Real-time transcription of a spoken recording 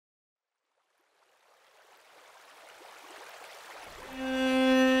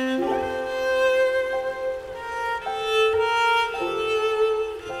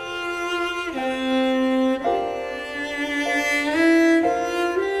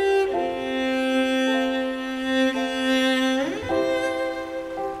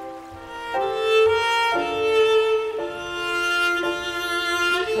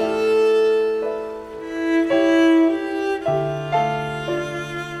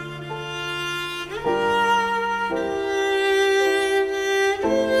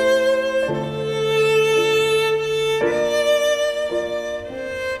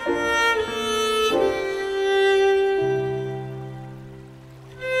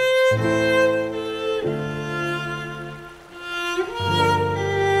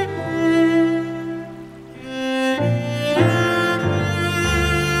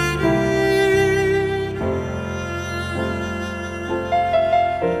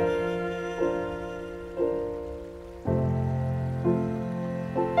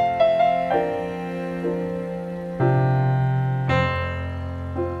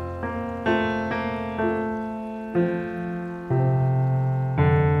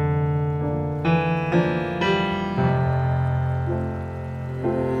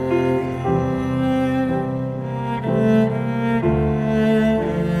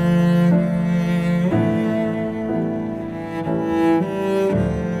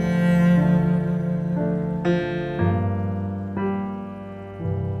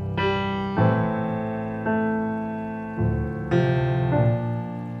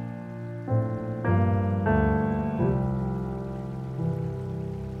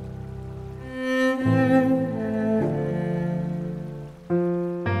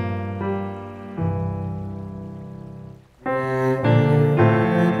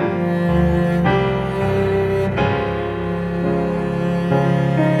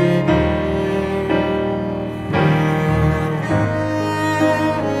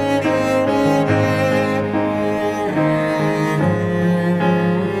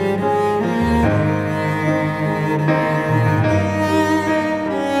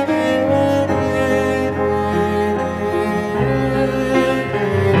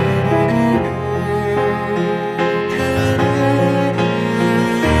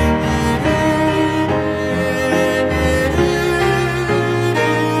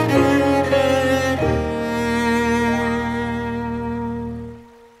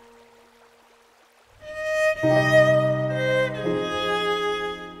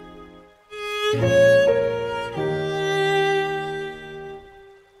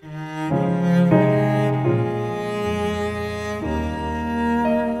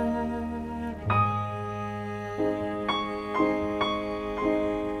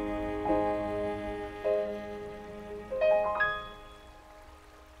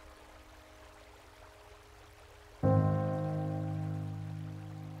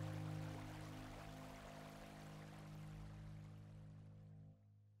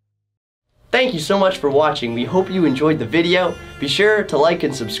Thank you so much for watching. We hope you enjoyed the video. Be sure to like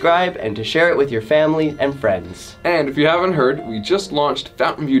and subscribe and to share it with your family and friends. And if you haven't heard, we just launched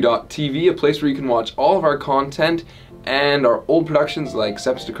Fountainview.tv, a place where you can watch all of our content and our old productions like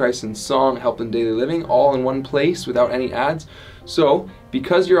Steps to Christ and Song, Help in Daily Living, all in one place without any ads. So,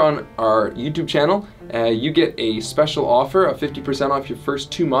 because you're on our YouTube channel, you get a special offer of 50% off your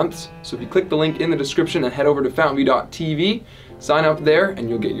first 2 months. So if you click the link in the description and head over to Fountainview.tv, sign up there and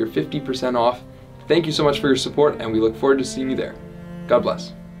you'll get your 50% off. Thank you so much for your support and we look forward to seeing you there. God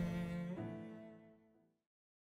bless.